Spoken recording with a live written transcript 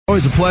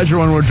Always a pleasure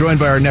when we're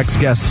joined by our next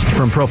guest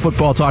from Pro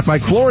Football Talk.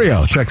 Mike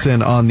Florio checks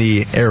in on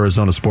the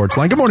Arizona Sports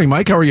Line. Good morning,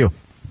 Mike. How are you?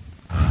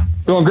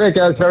 Doing great,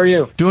 guys. How are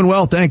you? Doing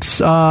well,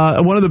 thanks.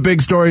 One of the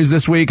big stories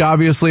this week,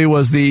 obviously,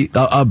 was the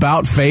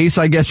about face,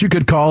 I guess you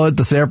could call it.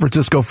 The San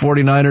Francisco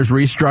 49ers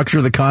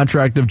restructure the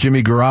contract of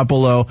Jimmy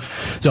Garoppolo.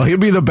 So he'll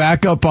be the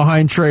backup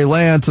behind Trey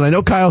Lance. And I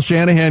know Kyle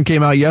Shanahan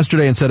came out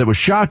yesterday and said it was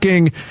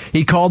shocking.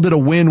 He called it a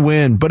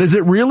win-win. But is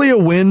it really a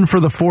win for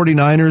the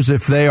 49ers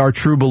if they are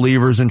true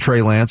believers in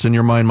Trey Lance, in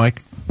your mind,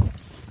 Mike?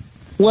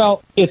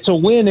 Well, it's a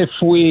win if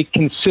we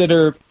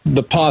consider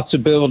the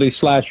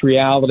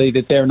possibility/reality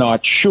that they're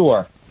not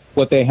sure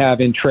what they have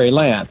in Trey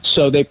Lance.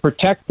 So they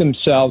protect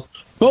themselves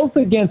both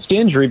against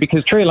injury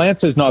because Trey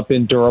Lance has not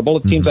been durable.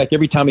 It seems like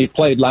every time he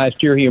played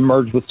last year, he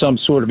emerged with some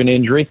sort of an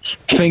injury.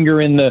 Finger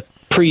in the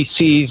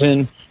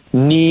preseason,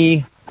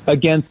 knee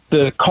against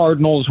the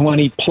Cardinals when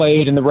he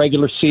played in the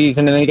regular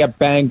season, and then he got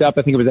banged up.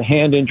 I think it was a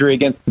hand injury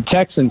against the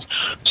Texans.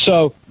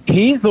 So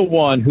he's the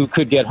one who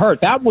could get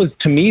hurt. That was,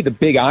 to me, the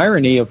big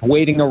irony of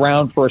waiting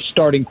around for a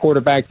starting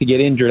quarterback to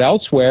get injured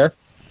elsewhere.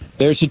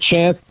 There's a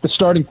chance the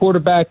starting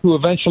quarterback who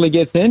eventually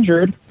gets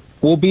injured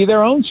will be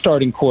their own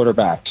starting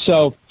quarterback.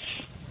 So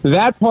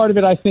that part of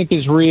it, I think,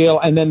 is real.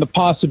 And then the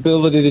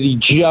possibility that he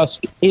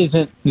just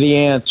isn't the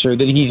answer,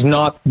 that he's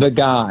not the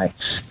guy.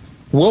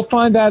 We'll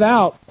find that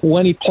out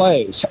when he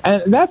plays.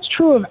 And that's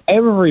true of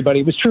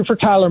everybody. It was true for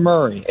Kyler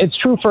Murray. It's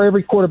true for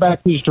every quarterback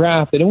who's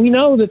drafted. And we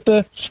know that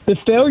the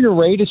failure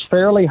rate is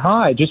fairly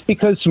high just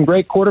because some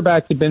great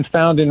quarterbacks have been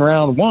found in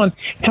round one.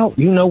 Hell,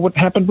 you know what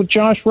happened with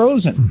Josh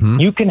Rosen.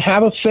 You can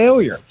have a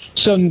failure.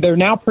 So they're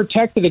now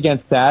protected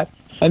against that.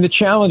 And the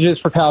challenge is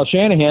for Kyle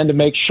Shanahan to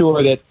make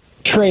sure that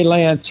Trey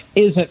Lance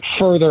isn't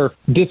further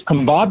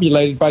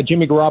discombobulated by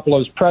Jimmy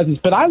Garoppolo's presence.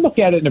 But I look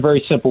at it in a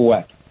very simple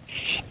way.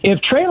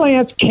 If Trey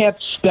Lance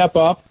can't step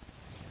up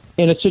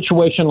in a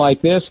situation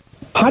like this,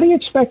 how do you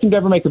expect him to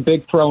ever make a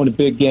big throw in a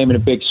big game in a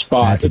big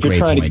spot if you're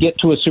trying to get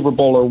to a Super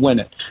Bowl or win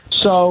it?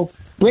 So,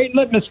 great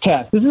litmus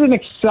test. This is an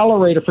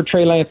accelerator for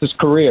Trey Lance's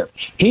career.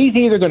 He's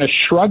either going to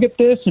shrug at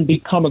this and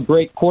become a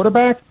great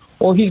quarterback,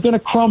 or he's going to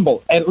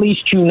crumble. At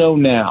least you know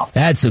now.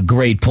 That's a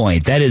great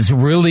point. That is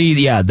really,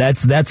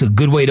 that's a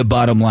good way to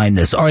bottom line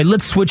this. All right,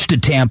 let's switch to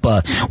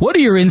Tampa. What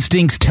do your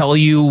instincts tell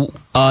you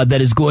that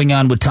is going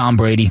on with Tom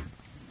Brady?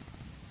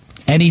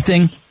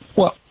 Anything?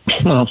 Well,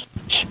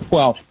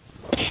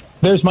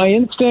 there's my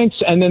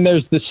instincts, and then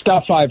there's the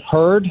stuff I've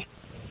heard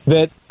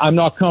that I'm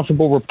not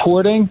comfortable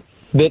reporting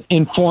that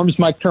informs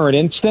my current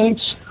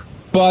instincts.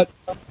 But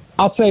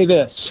I'll say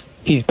this.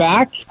 He's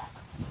back.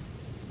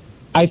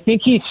 I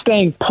think he's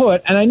staying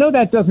put, and I know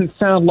that doesn't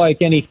sound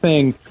like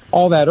anything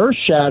all that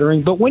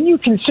earth-shattering, but when you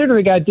consider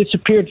the guy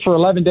disappeared for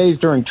 11 days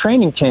during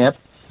training camp,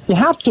 you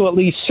have to at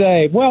least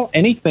say, well,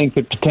 anything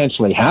could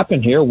potentially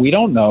happen here. We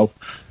don't know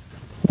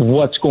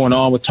what's going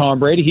on with Tom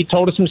Brady. He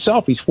told us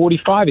himself he's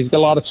 45. He's got a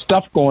lot of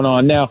stuff going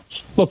on. Now,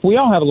 look, we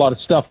all have a lot of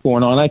stuff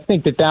going on. I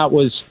think that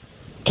was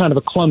kind of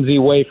a clumsy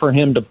way for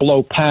him to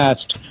blow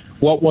past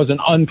what was an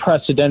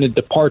unprecedented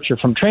departure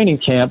from training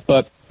camp.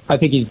 But I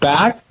think he's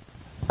back.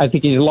 I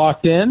think he's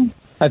locked in.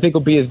 I think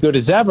he'll be as good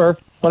as ever.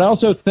 But I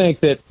also think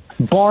that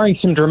barring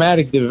some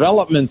dramatic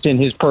developments in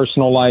his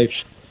personal life,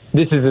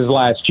 this is his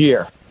last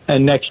year.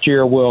 And next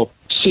year we'll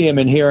see him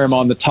and hear him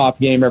on the top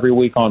game every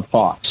week on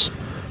Fox.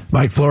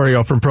 Mike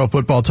Florio from Pro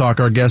Football Talk,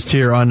 our guest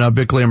here on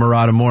Bickley and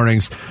Murata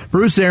Mornings.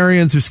 Bruce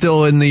Arians, who's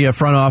still in the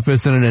front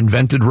office in an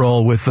invented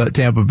role with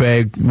Tampa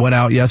Bay, went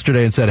out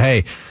yesterday and said,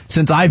 hey,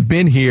 since I've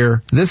been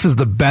here, this is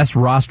the best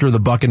roster the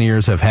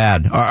Buccaneers have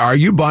had. Are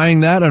you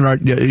buying that, and are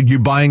you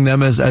buying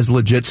them as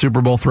legit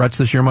Super Bowl threats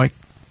this year, Mike?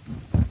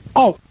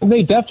 Oh,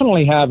 they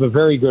definitely have a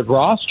very good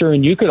roster,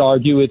 and you could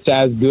argue it's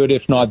as good,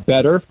 if not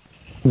better,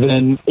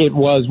 than it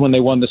was when they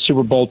won the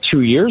Super Bowl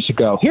 2 years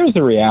ago. Here's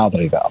the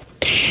reality, though.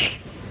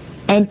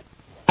 And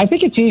I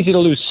think it's easy to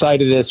lose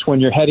sight of this when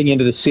you're heading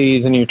into the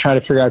season and you're trying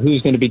to figure out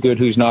who's going to be good,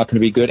 who's not going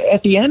to be good.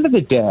 At the end of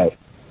the day,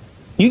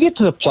 you get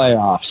to the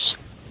playoffs,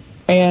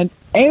 and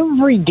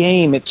every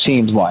game, it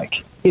seems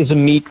like, is a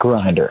meat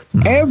grinder.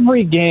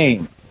 Every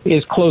game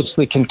is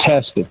closely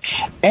contested.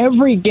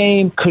 Every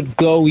game could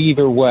go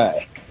either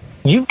way.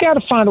 You've got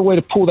to find a way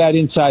to pull that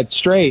inside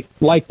straight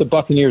like the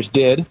Buccaneers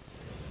did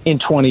in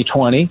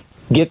 2020,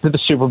 get to the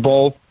Super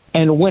Bowl,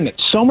 and win it.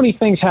 So many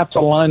things have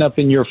to line up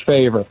in your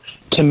favor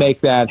to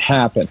make that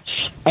happen.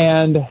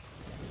 And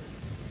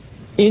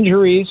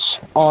injuries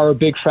are a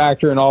big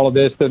factor in all of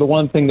this. They're the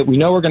one thing that we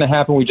know are going to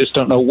happen. We just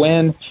don't know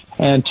when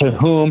and to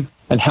whom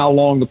and how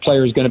long the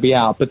player is going to be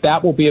out. But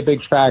that will be a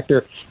big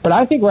factor. But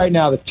I think right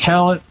now the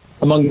talent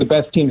among the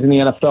best teams in the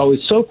NFL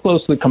is so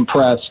closely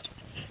compressed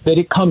that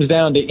it comes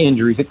down to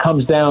injuries. It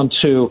comes down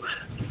to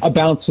a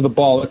bounce of the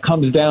ball. It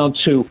comes down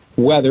to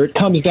weather. It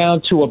comes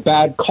down to a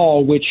bad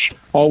call, which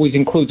always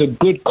includes a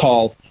good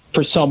call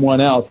for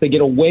someone else. They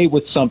get away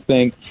with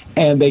something,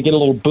 and they get a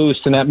little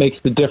boost, and that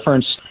makes the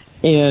difference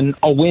in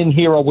a win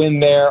here, a win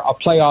there, a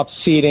playoff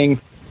seeding,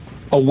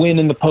 a win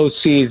in the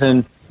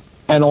postseason.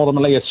 and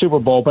ultimately a Super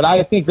Bowl. But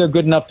I think they're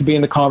good enough to be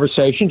in the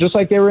conversation, just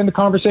like they were in the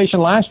conversation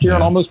last year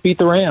and almost beat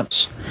the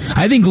Rams.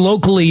 I think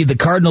locally the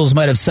Cardinals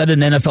might have set an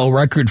NFL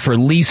record for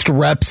least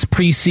reps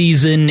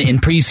preseason in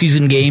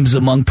preseason games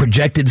among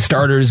projected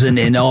starters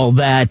and all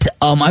that.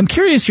 I'm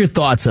curious your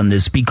thoughts on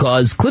this,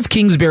 because Cliff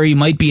Kingsbury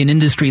might be an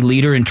industry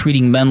leader in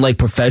treating men like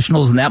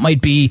professionals, and that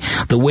might be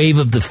the wave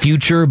of the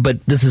future.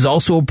 But this is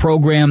also a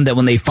program that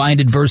when they find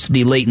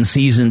adversity late in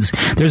seasons,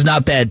 there's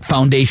not that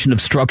foundation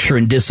of structure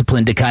and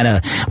discipline to kind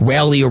of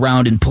rally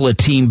around and pull a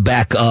team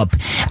back up.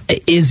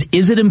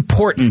 Is it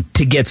important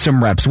to get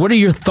some reps? What are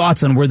your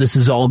thoughts on where this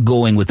is all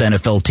going with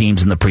NFL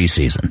teams in the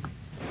preseason?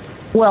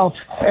 Well,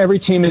 every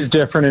team is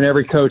different, and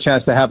every coach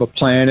has to have a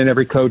plan, and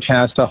every coach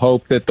has to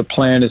hope that the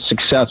plan is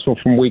successful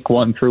from week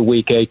 1 through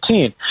week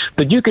 18.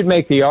 But you could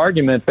make the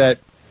argument that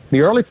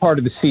the early part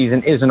of the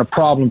season isn't a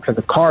problem for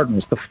the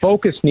Cardinals. The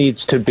focus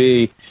needs to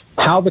be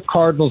how the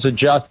Cardinals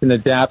adjust and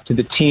adapt to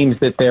the teams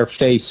that they're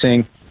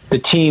facing, the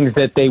teams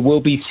that they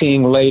will be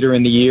seeing later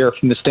in the year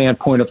from the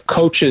standpoint of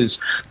coaches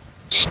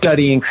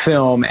studying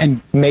film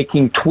and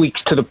making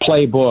tweaks to the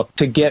playbook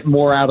to get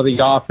more out of the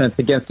offense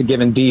against a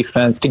given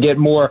defense, to get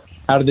more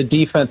out of the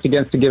defense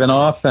against a given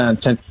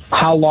offense, and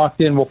how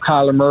locked in will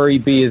Kyler Murray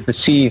be as the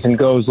season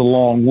goes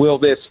along? Will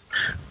this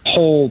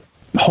whole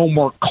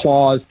homework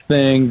clause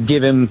thing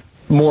give him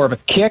more of a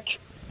kick,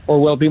 or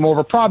will it be more of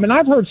a problem? And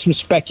I've heard some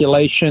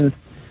speculation.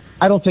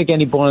 I don't think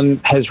anyone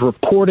has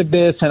reported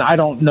this, and I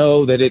don't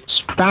know that it's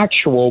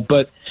factual,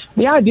 but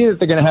the idea that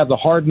they're going to have the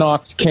Hard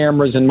Knocks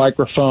cameras and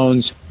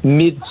microphones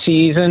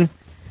mid-season,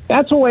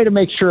 that's a way to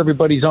make sure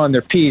everybody's on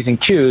their P's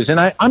and Q's. And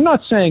I'm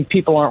not saying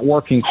people aren't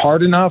working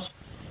hard enough.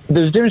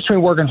 There's a difference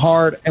between working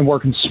hard and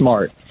working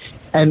smart.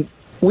 And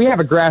we have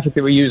a graphic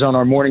that we use on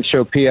our morning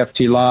show,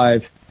 PFT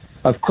Live,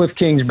 of Cliff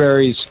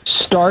Kingsbury's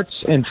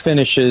starts and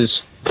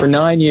finishes for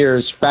 9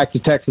 years back to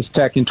Texas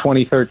Tech in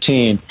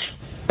 2013.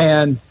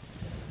 And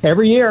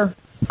every year,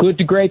 good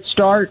to great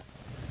start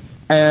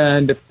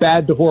and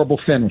bad to horrible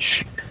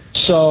finish.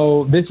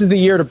 So this is the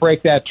year to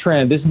break that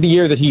trend. This is the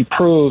year that he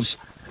proves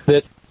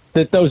that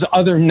those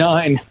other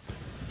 9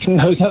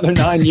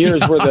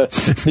 years were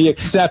the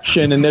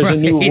exception, and there's a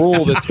new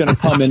rule that's going to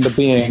come into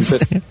being.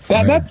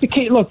 But that's the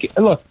key. Look,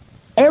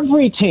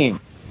 every team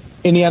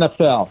in the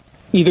NFL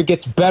either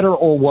gets better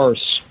or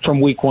worse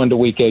from week 1 to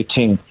week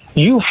 18.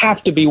 You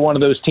have to be one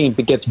of those teams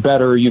that gets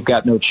better, or you've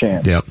got no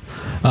chance. Yep.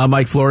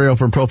 Mike Florio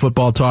from Pro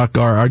Football Talk,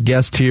 our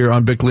guest here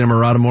on Bickley and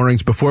Murata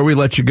Mornings. Before we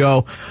let you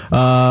go,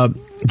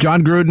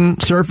 John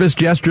Gruden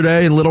surfaced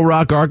yesterday in Little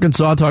Rock,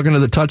 Arkansas, talking to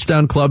the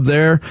Touchdown Club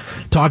there.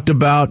 Talked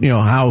about,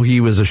 how he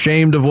was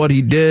ashamed of what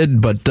he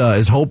did, but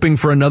is hoping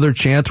for another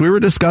chance. We were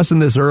discussing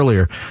this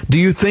earlier. Do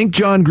you think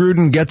John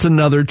Gruden gets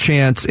another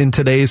chance in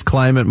today's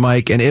climate,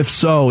 Mike? And if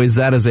so, is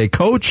that as a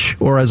coach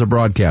or as a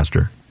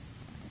broadcaster?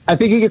 I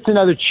think he gets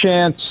another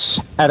chance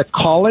at a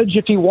college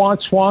if he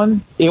wants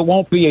one. It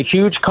won't be a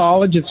huge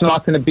college. It's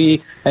not going to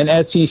be an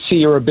SEC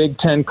or a Big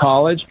Ten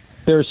college.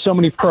 There are so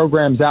many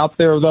programs out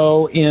there,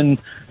 though, in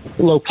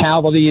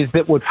localities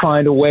that would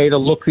find a way to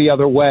look the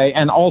other way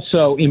and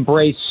also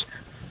embrace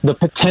the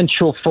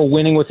potential for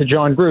winning with a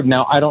John Gruden.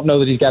 Now, I don't know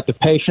that he's got the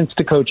patience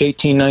to coach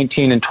 18,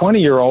 19, and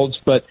 20-year-olds,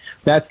 but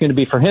that's going to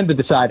be for him to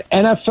decide.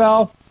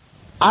 NFL,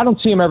 I don't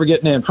see him ever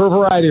getting in for a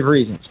variety of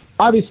reasons.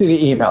 Obviously,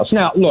 the emails.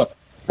 Now, look,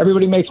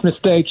 everybody makes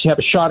mistakes. You have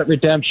a shot at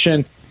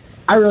redemption.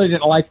 I really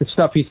didn't like the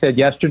stuff he said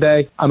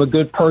yesterday. I'm a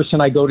good person.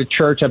 I go to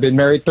church. I've been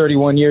married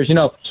 31 years.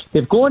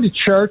 If going to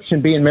church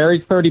and being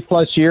married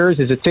 30-plus years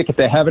is a ticket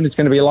to heaven, it's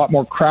going to be a lot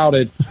more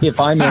crowded if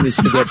I manage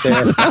to get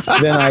there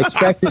than I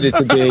expected it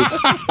to be.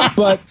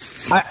 But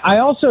I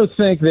also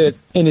think that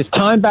in his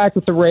time back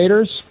with the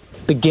Raiders,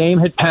 the game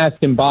had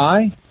passed him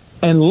by.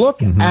 And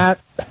look at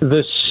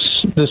the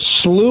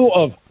slew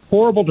of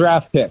horrible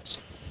draft picks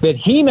that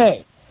he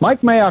made.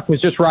 Mike Mayock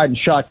was just riding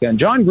shotgun.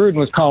 John Gruden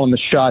was calling the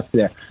shots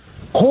there.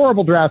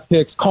 Horrible draft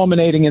picks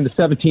culminating in the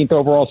 17th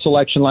overall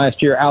selection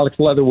last year. Alex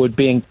Leatherwood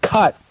being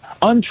cut,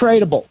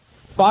 untradeable.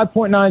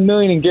 $5.9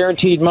 million in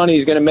guaranteed money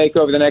he's going to make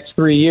over the next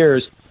 3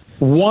 years.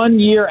 1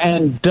 year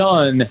and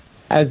done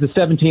as the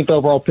 17th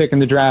overall pick in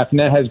the draft, and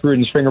that has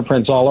Gruden's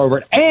fingerprints all over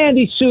it. And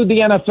he sued the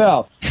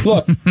NFL.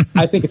 Look,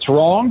 I think it's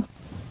wrong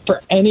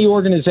for any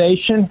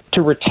organization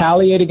to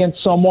retaliate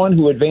against someone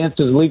who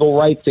advances legal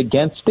rights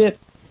against it.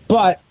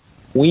 But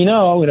we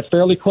know in a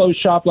fairly closed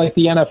shop like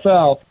the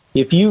NFL,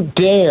 if you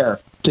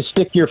dare to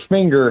stick your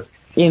finger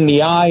in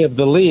the eye of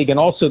the league and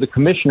also the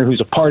commissioner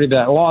who's a party to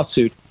that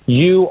lawsuit,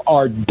 you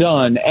are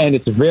done. And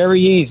it's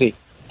very easy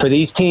for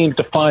these teams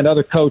to find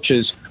other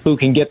coaches who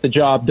can get the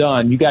job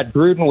done. You got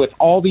Gruden with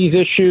all these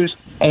issues,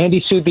 and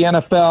he sued the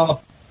NFL.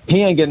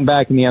 He ain't getting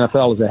back in the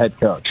NFL as a head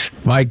coach.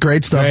 Mike,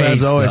 great stuff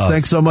as always.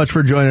 Thanks so much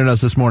for joining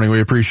us this morning. We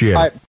appreciate it.